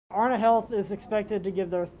Arnot Health is expected to give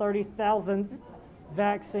their 30,000th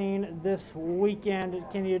vaccine this weekend.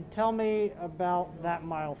 Can you tell me about that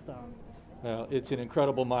milestone? Well, it's an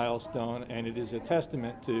incredible milestone, and it is a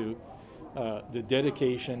testament to the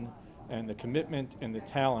dedication and the commitment and the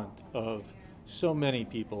talent of so many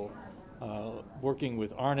people working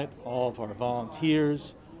with Arnot, all of our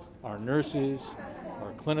volunteers, our nurses,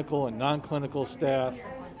 our clinical and non-clinical staff,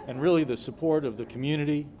 and really the support of the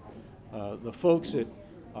community, the folks at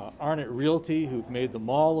Arnot Realty who've made the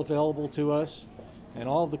mall available to us, and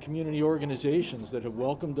all of the community organizations that have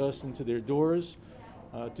welcomed us into their doors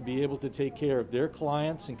to be able to take care of their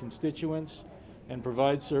clients and constituents and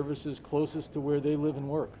provide services closest to where they live and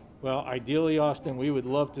work. Well, ideally, Austin, we would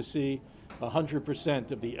love to see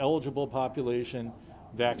 100% of the eligible population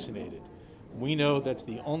vaccinated. We know that's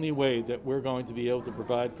the only way that we're going to be able to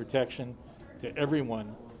provide protection to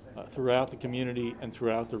everyone throughout the community and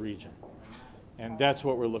throughout the region. And that's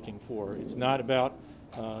what we're looking for. It's not about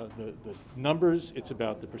the numbers, it's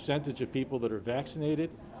about the percentage of people that are vaccinated,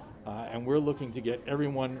 and we're looking to get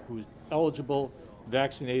everyone who's eligible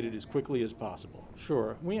vaccinated as quickly as possible.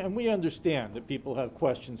 Sure, we understand that people have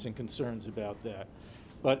questions and concerns about that,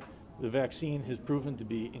 but the vaccine has proven to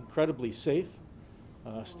be incredibly safe.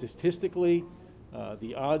 Statistically,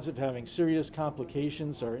 the odds of having serious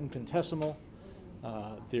complications are infinitesimal.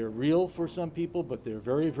 They're real for some people, but they're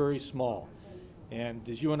very, very small. And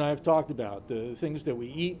as you and I have talked about, the things that we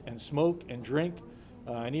eat and smoke and drink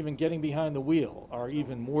and even getting behind the wheel are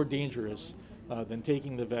even more dangerous than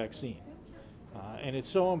taking the vaccine. And it's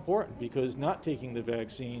so important because not taking the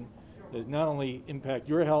vaccine does not only impact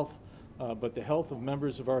your health, but the health of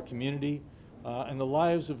members of our community and the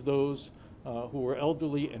lives of those who are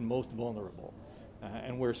elderly and most vulnerable.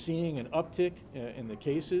 And we're seeing an uptick in the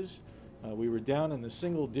cases. We were down in the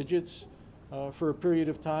single digits for a period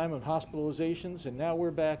of time of hospitalizations, and now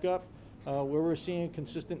we're back up where we're seeing a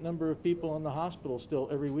consistent number of people in the hospital still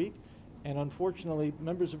every week, and unfortunately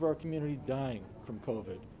members of our community dying from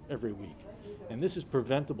COVID every week. And this is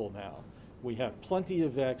preventable now. We have plenty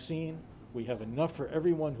of vaccine, we have enough for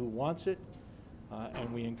everyone who wants it,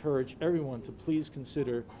 and we encourage everyone to please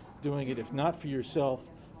consider doing it, if not for yourself,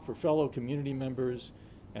 for fellow community members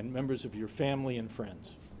and members of your family and friends.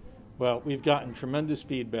 Well, we've gotten tremendous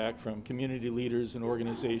feedback from community leaders and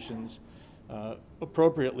organizations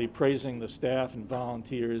appropriately praising the staff and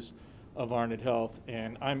volunteers of Arnot Health,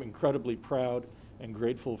 and I'm incredibly proud and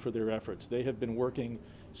grateful for their efforts. They have been working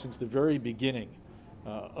since the very beginning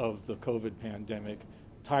of the COVID pandemic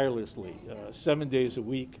tirelessly, 7 days a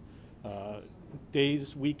week,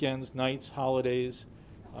 days, weekends, nights, holidays,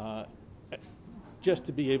 just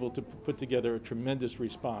to be able to put together a tremendous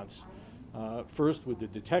response. First with the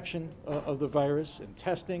detection of the virus and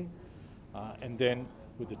testing, and then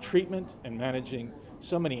with the treatment and managing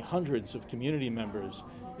so many hundreds of community members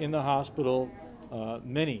in the hospital,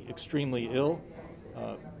 many extremely ill,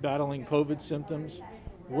 battling COVID symptoms,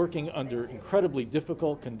 working under incredibly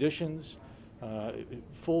difficult conditions,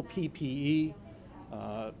 full PPE,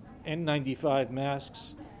 N95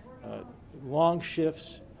 masks, long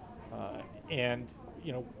shifts, and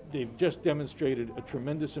they've just demonstrated a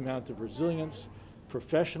tremendous amount of resilience,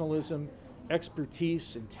 professionalism,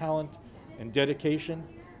 expertise, and talent, and dedication.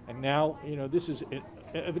 And now, this is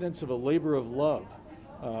evidence of a labor of love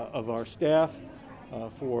of our staff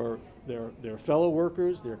for their fellow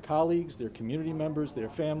workers, their colleagues, their community members, their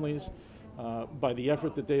families, by the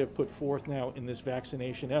effort that they have put forth now in this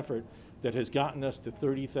vaccination effort that has gotten us to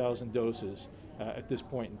 30,000 doses at this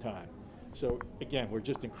point in time. So again, we're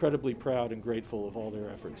just incredibly proud and grateful of all their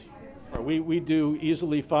efforts. We do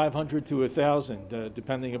easily 500 to 1,000,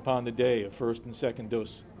 depending upon the day, of first and second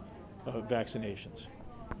dose vaccinations.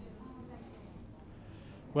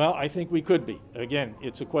 Well, I think we could be. Again,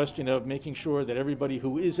 it's a question of making sure that everybody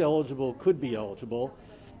who is eligible could be eligible.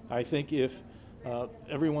 I think if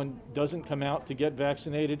everyone doesn't come out to get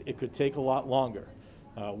vaccinated, it could take a lot longer.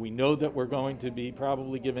 We know that we're going to be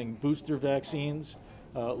probably giving booster vaccines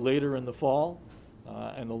later in the fall,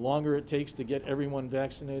 and the longer it takes to get everyone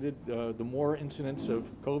vaccinated, the more incidents of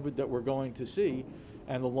COVID that we're going to see,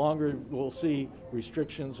 and the longer we'll see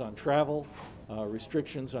restrictions on travel,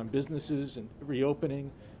 restrictions on businesses and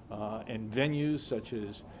reopening, and venues such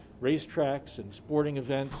as racetracks and sporting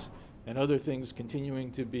events and other things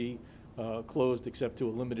continuing to be closed except to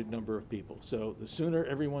a limited number of people. So the sooner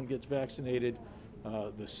everyone gets vaccinated,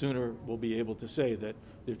 the sooner we'll be able to say that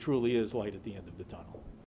there truly is light at the end of the tunnel.